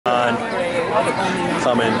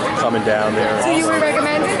coming down there. So you would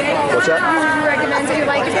recommend it? What's that? You would recommend it? You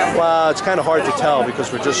like it? Well, it's kind of hard to tell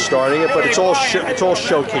because we're just starting it, but it's all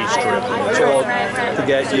showcase driven. It's all to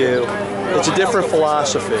get you. It's a different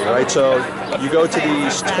philosophy, right? So you go to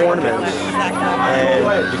these tournaments and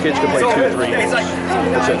the kids can play 2-3 games.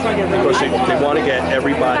 That's it. Because they want to get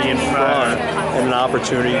everybody in front and an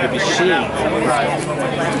opportunity to be seen.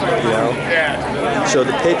 You know? So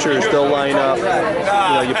the pitchers, they'll line up. You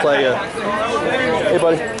know, you play a, hey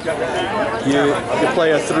buddy, you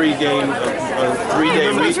play a 3-day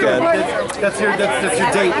weekend. That's your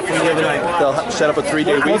date from the other night. They'll set up a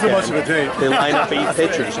 3-day weekend. Wasn't much of a date. They line up 8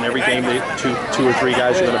 pitchers, and every game two or three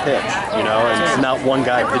guys are going to pitch. You know, and not one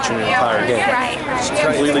guy pitching an entire game. It's a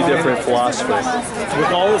completely different philosophy.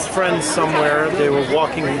 With all his friends somewhere, they were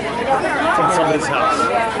walking from somebody's house.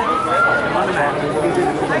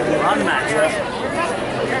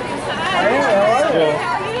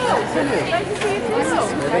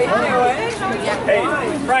 Hey,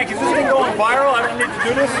 Frank, is this thing going viral? I don't need to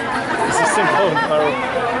do this? Is this thing going viral?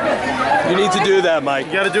 You need to do that, Mike.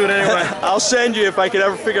 You got to do it anyway. I'll send you if I can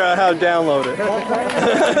ever figure out how to download it.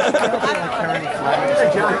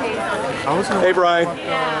 Hey, Brian.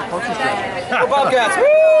 Bobcats,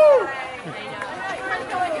 woo!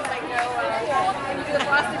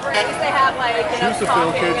 They have like, Choose the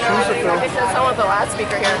film, kid. Choose the film. Someone the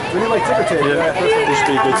loudspeaker here. We need like ticker tape. Yeah, this would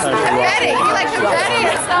be a good time for Confetti. You like confetti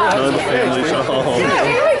and stuff? none of the families are home.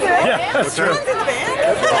 Yeah, that's true. Good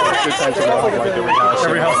time to rock like every house.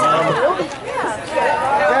 Every house.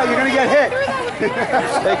 Yeah, you're gonna get hit.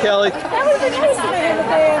 Hey, Kelly. That would have been nice if they had a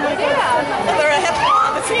band. Yeah. They're a hip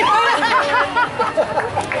hop.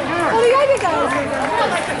 Well, the other guys are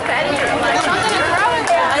like confetti or like something to throw in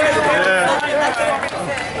there.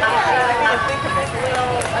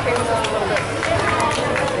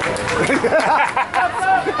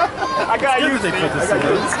 I got you. They put this in.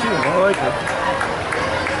 It's cute. I like it.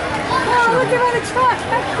 Oh, look at the truck.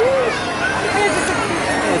 That's cute.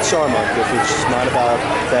 It's our month. If it's not about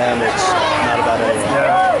them, it's not about anyone.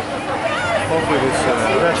 Yeah. Hopefully this.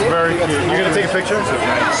 That's very cute. You're gonna take a picture?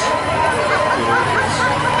 Nice.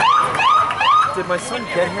 Did my son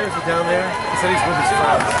get here? Is he down there? He said he's with his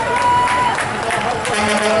friends.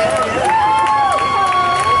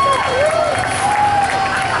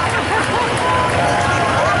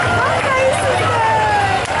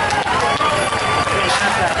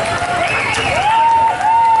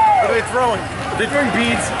 What are they throwing? Are they throwing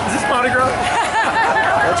beads? Is this Mardi Gras?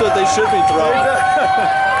 That's what they should be throwing.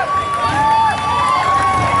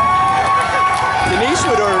 Denise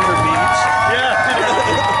would earn her beads. Yeah.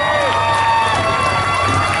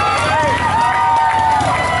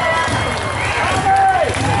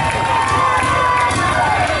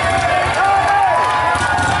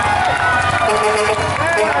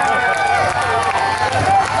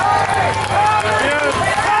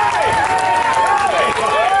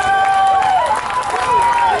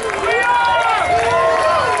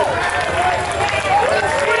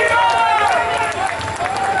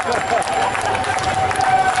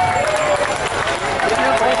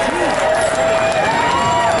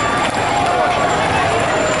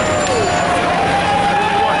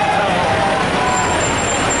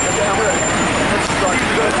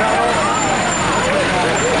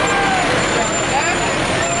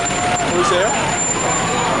 Who's there?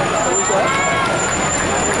 Who's that?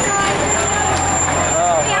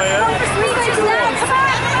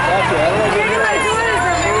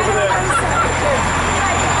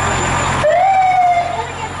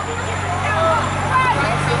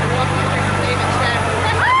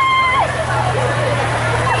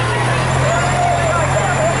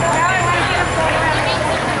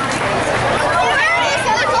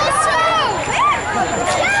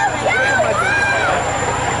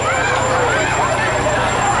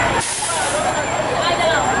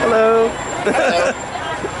 Hello.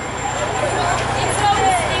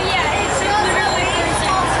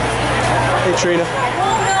 Hey, Trina.